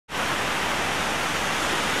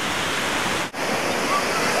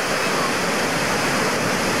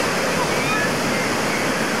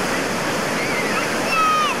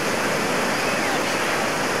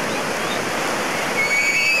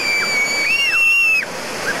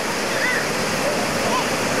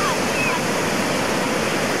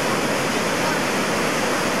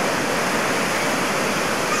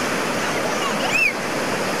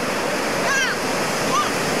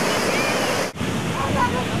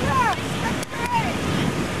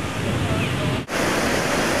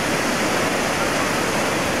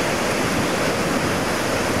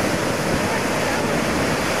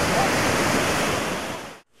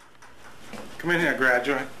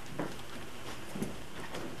that joint?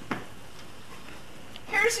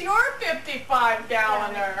 Here's your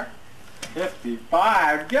 55-galloner.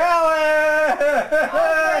 55 gallons!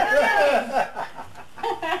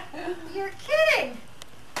 Oh, you're kidding.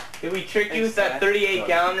 Did we trick you with that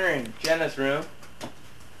 38-galloner in Jenna's room?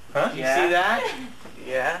 Huh? Did you see that?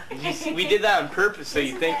 Yeah. We did that on purpose so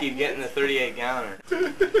you think you'd get in the 38-galloner.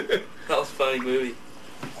 That was a funny movie.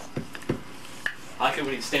 I like it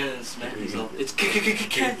when he's standing in the cement. He's all, it's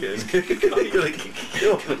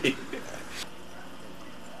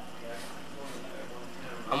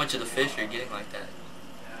How much of the fish are you getting like that?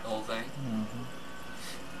 The whole thing? Mm-hmm.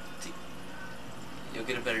 You'll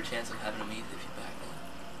get a better chance of having them eat if you back up.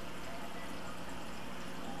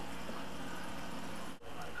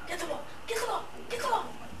 Get the ball! Get the ball! Get the ball!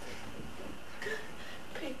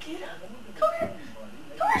 Pick it up. Come here!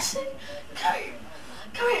 Come here, Sid! Come here!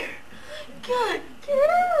 Come here! Good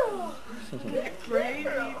girl! Good great.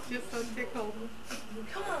 He's just so tickled.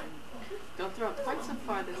 Come on! Don't throw it quite so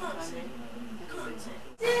far this time. Come on, Sid! Come on, Sid!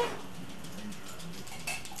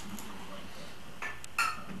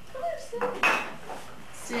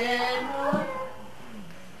 Sid!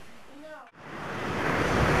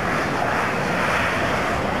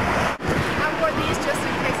 I wore these just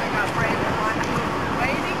in case I got Brandon on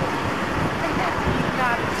waiting.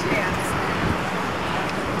 Not a chance.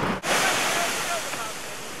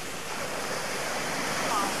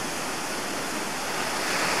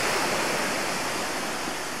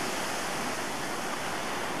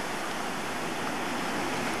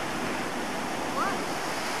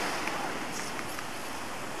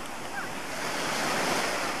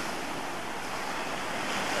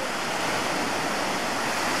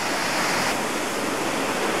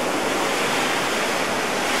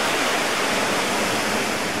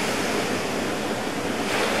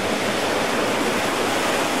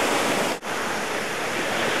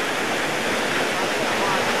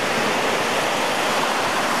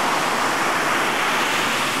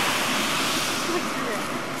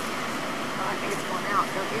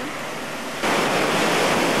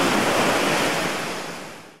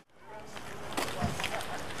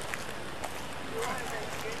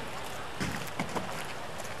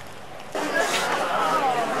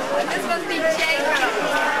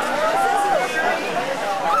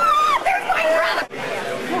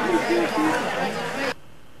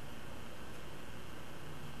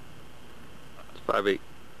 It's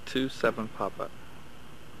 5827 Papa.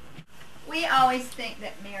 We always think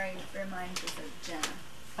that Mary reminds us of Jenna.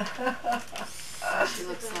 She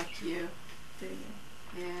looks like you. Do you?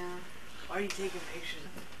 Yeah. Why are you taking pictures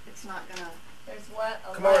of it? It's not gonna. There's what?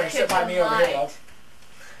 A Come over and sit by me over here, love.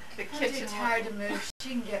 The kitchen's hard to move. She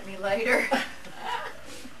can get me later.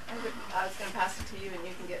 I was gonna pass it to you and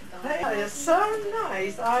you can get done. That is so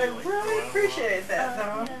nice. I really appreciate that,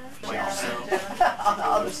 though.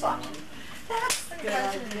 I'll just watch. That's a good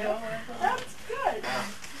idea. That's good.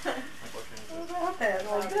 What about that?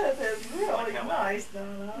 Well, that is really nice,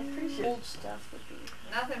 though. I appreciate it. Old stuff would be.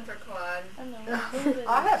 Nothing for Claude.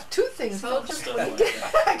 I have two things. Hold to still. give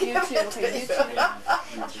You too. to Okay, you you. too.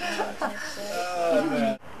 Oh,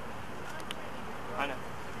 man. I know.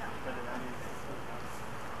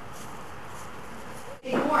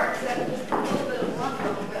 Anymore, except just a little bit of one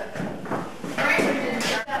little bit. Brandon didn't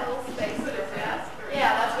have that little space for the desk. Yeah,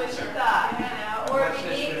 that's what she thought. Or if you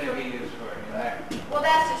need for. Well,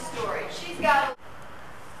 that's just storage. She's got.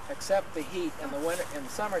 Except the heat in the winter, in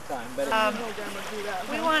summertime, but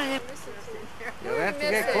We wanted him. You'll have to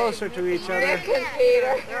get closer to each other. Rick and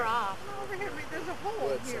Peter. They're off. Over here, there's a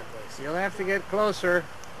hole here. You'll have to get closer.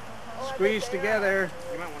 Squeeze together.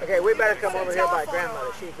 okay, we better come over here by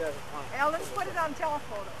grandmother. She doesn't want. Al, let's put it on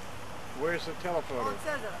telephoto. Where's the telephoto? It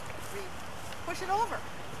says it. Push it over.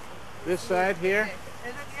 This side here?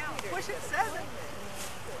 Push it, says it.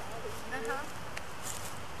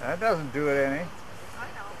 That doesn't do it any. I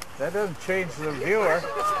know. That doesn't change the viewer.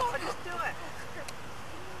 Oh, just do it.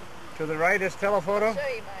 To the right is telephoto. Show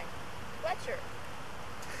you my sweatshirt.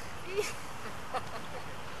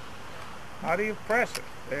 How do you press it?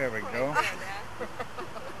 There we go.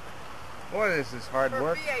 Boy, this is hard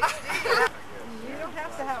work. You don't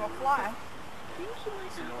have to have a fly.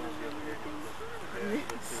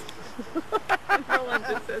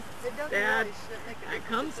 Dad, it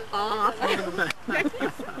comes off.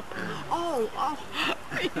 Oh,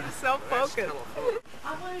 you're so focused. I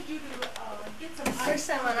wanted you to get some First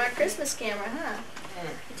time on our Christmas camera, huh?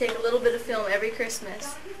 We take a little bit of film every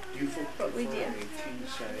Christmas. What we do.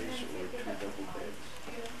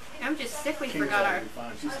 I'm just sick we forgot our.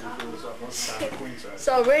 It's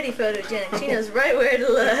already photogenic. She knows right where to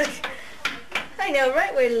look. I know,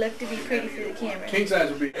 right way to look to be pretty for the camera. King size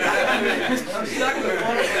would be. That's pretty good.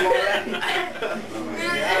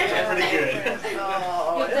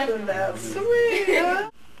 Oh, isn't that sweet? Huh?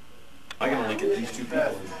 I gotta look at these two people.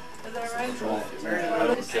 Is that right? Okay. You want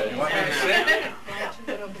me to sit?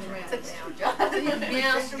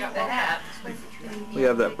 We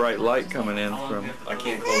have that bright light coming in from. I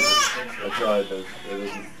can't close it. I tried, but it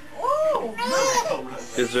isn't. Oh,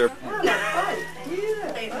 Is there? yeah.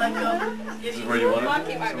 This is where you want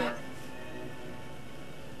it?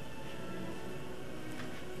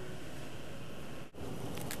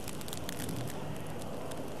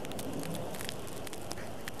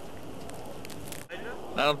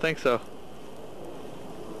 I don't think so.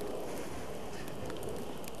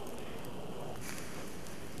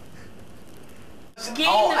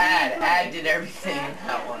 Oh, Ad did everything in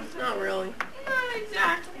that one. Not really. Not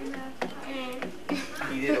exactly.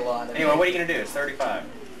 He did a lot of Anyway, what are you gonna do? It's 35.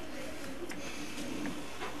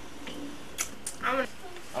 I'll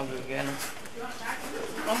go get him.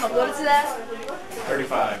 What is that?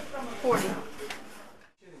 35. 40.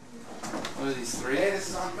 What are these, 3? Hey, this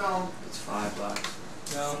is on film. It's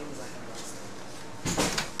 $5. No.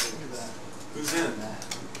 Who's in?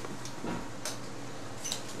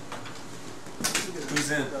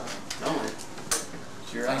 Who's in? No.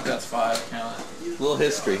 You're right. That's 5. Count it. Little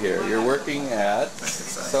history here. You're working at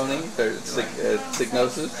Sony,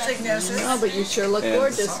 Signosis, Oh, but you sure look And-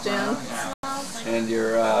 gorgeous, Jen. and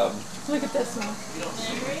you're Look at this one.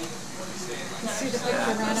 See the picture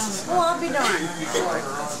right on it. Well, I'll be darned.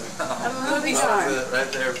 I'm a movie star.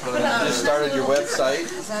 Right there. you just started your website.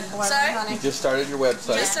 Is that boiling, Sorry? honey? You just started your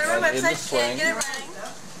website. Just started my right in the website, can't swing. get it running.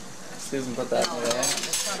 Susan put that in there.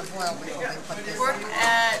 It's gonna boil before we put this Work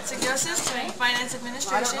at Signosis doing finance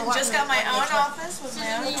administration. Just got my own office with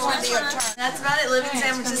my own office. That's about it. Live in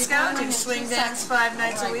San Francisco. Do swing dance 5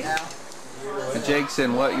 nights a week. And Jake's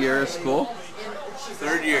in what year of school?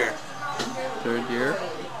 3rd year. 3rd year.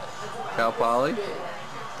 Cal Poly.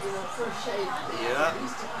 Yeah.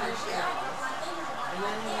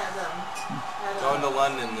 Going to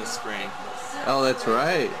London this spring. Oh, that's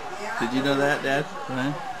right. Did you know that, Dad?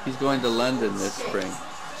 Huh? He's going to London this spring.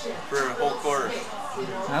 For a whole course.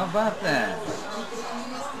 How about that?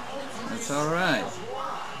 That's all right.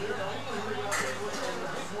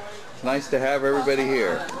 It's nice to have everybody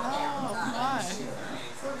here.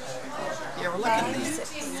 Yeah, we're looking at these.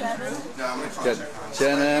 Got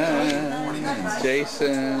Jenna and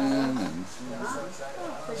Jason and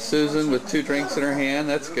Susan with 2 drinks in her hand.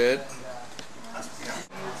 That's good. I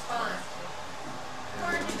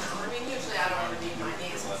mean, usually I don't even need my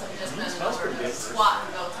knees once I'm just bending over to squat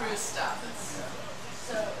and go through stuff.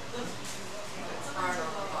 It's hard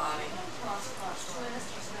on the body.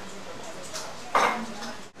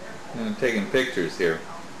 I'm taking pictures here.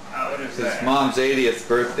 It's Mom's 80th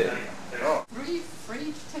birthday.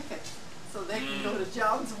 Free ticket, so they can go to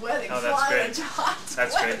John's wedding. Oh, that's fly great. to John's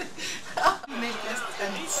That's great. wedding. You make this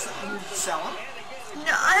and you sell them?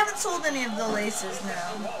 No, I haven't sold any of the laces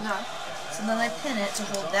now. No. So then I pin it to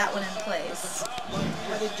hold that one in place.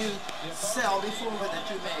 What did you sell before that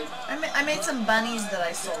you made? I made some bunnies that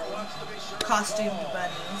I sold. Costumed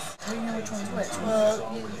bunnies. How do you know which one's which?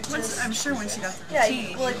 Well, I'm sure once you got the yeah,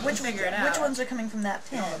 tea, well, like which figure it out. which ones are coming from that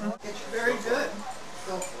pin? It's very good.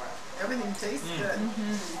 Go for it. Everything tastes good.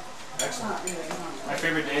 Excellent. My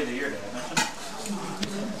favorite day of the year, Dad.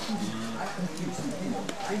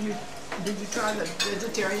 Did you try the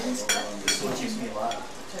vegetarian stuff? This one keeps me alive.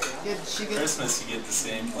 Did she get Christmas, you get the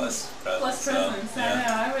same plus presents. presents, I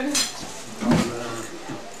know, I would.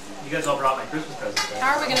 You guys all brought my Christmas presents.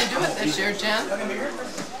 How are we gonna do it this year, Jen?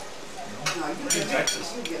 In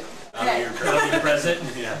Texas. Okay. Your present?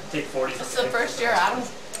 Yeah. Take 40. This is the first year Adam's,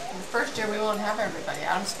 the first year we won't have everybody.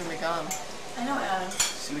 Adam's gonna be gone. I know, Adam.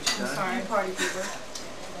 See what you done? Sorry. Party people.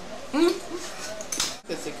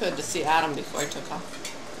 Because he could to see Adam before he took off.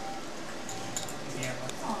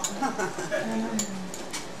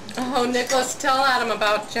 Oh, Nicholas, tell Adam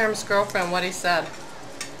about Jerem's girlfriend, what he said.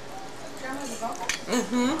 Jeremy's a girlfriend?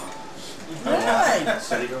 Mm-hmm. Really?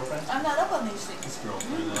 Steady girlfriend? I'm not up on these things.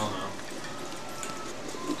 Girlfriend, I don't know.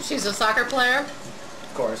 She's a soccer player.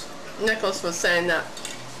 Of course. Nicholas was saying that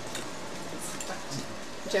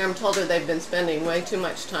Jerem told her they've been spending way too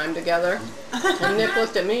much time together. And Nick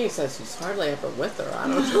looked at me, he says, he's hardly ever with her. I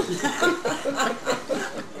don't know.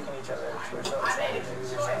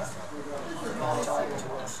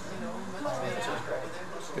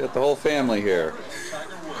 Got the whole family here.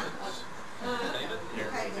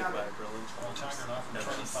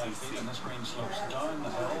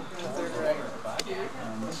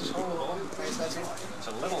 It's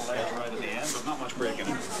a little ledge right at the end, but not much break in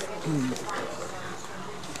it.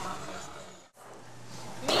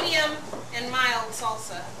 Medium and mild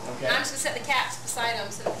salsa. Okay. I'm just going to set the caps beside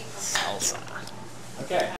them so that people salsa.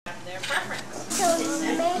 Okay. Have their preference.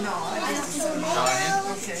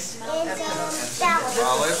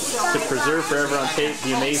 To preserve forever on tape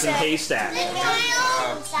the amazing haystack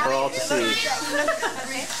for all to see.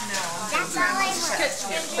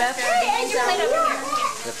 Beth, You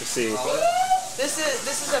have to see. this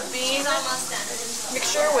is a bean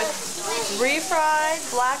mixture with refried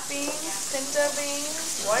black beans, pinto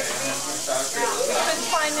beans, white beans. We couldn't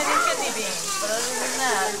find any kidney beans, but other than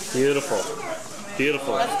that, Beautiful.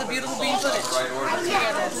 Beautiful. that's the beautiful bean footage.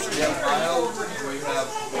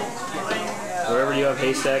 Wherever you have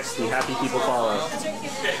haystacks, the happy people follow.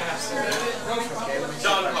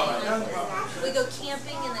 We go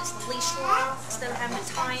camping and it's leash law. Instead of having to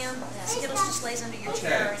tie them, Skittles just lays under your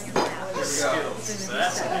chair and you're out.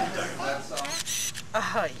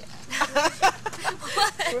 Oh yeah.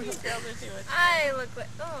 I look like,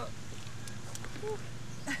 oh.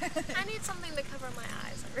 I need something to cover my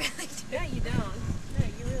eyes. I really do. Yeah, you don't. No,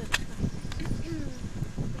 you really don't.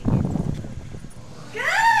 Good!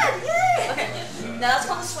 Okay, now that's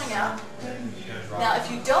called the swing out. Now if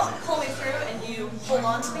you don't pull me through and you hold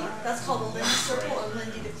on to me, that's called a Lindy circle or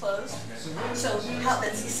Lindy to close. So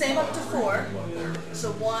that's the same up to 4.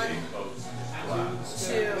 So 1, 2,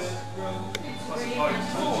 3, and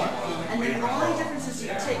 4. And then the only difference is you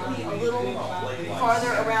take me a little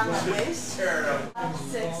farther around my waist. 5,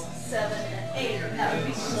 6, 7, and 8. That would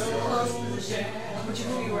be the close position. Which if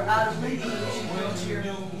you were out of Lindy, you should go into your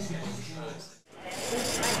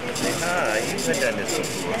Ah, you've done this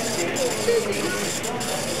before.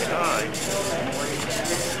 Hi.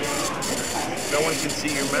 No one can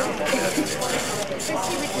see your mouth.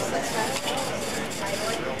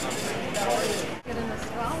 Get in the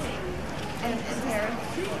swallowing and hair.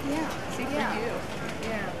 Yeah. See for you.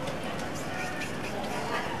 Yeah.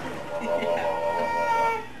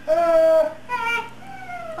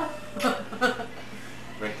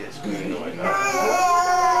 Right there, squeeze noise.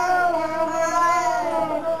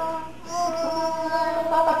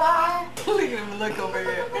 Look at him look over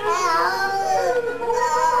here.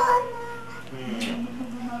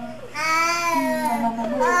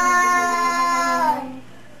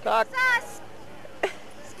 God.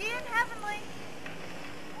 Skiing heavenly.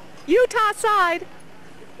 Utah side.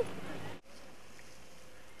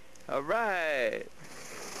 All right.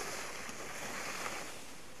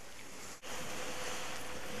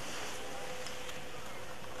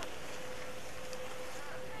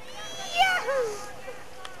 Yahoo!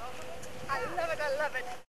 I love it, I love it.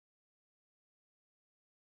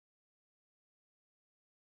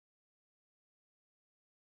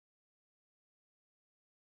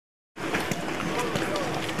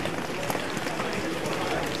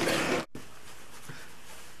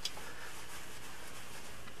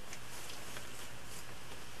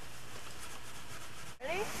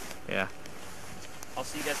 Ready? Yeah. I'll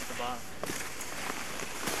see you guys at the bottom.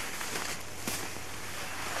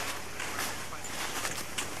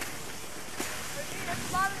 Repeat at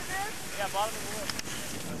the bottom of this. Yeah, bottom of the list.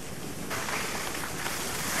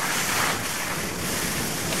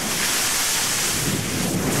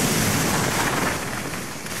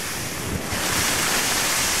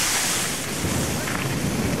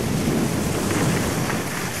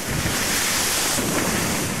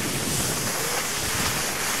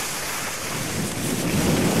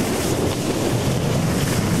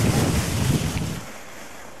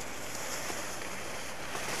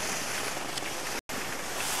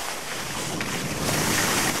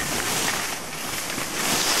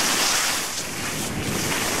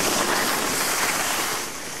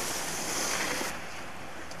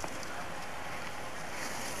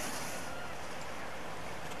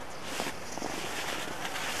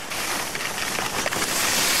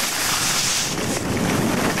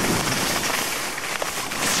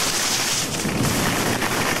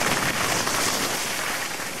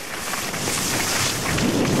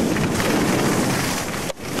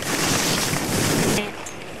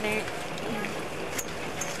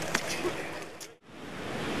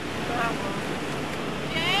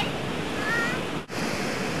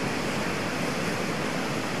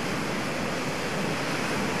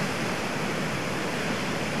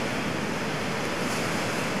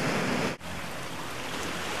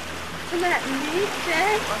 Isn't that neat,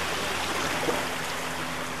 Jay?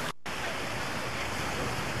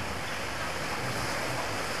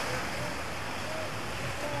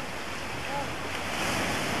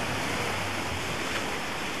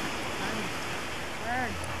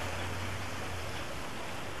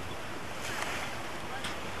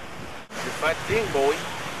 Fat king, boy.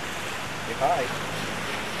 Say hi.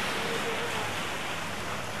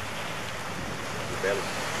 Your belly.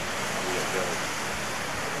 Your belly.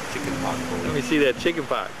 Chicken pox, boy. Let me see that chicken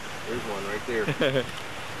pox. There's one right there. There's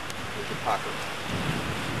a pocket.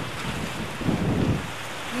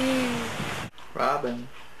 Robin.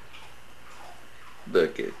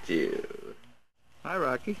 Look at you. Hi,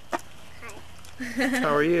 Rocky. Hi.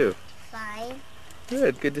 How are you? Fine.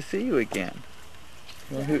 Good. Good to see you again.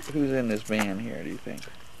 Well, who's in this van here, do you think?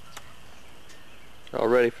 All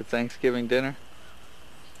ready for Thanksgiving dinner?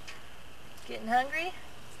 Getting hungry?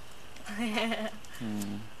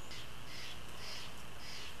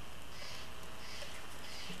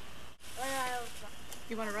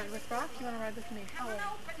 You want to ride with Brock? You want to ride with me?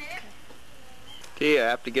 Tia, I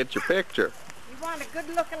have to get your picture. You want a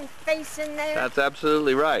good-looking face in there? That's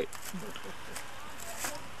absolutely right.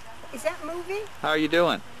 Is that movie? How are you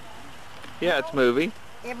doing? Yeah, it's movie.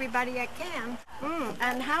 Everybody I can.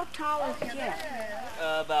 And how tall is Jeff?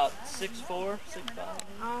 About 6'4", 6'5".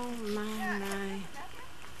 Oh, my.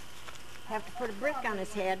 Have to put a brick on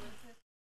his head.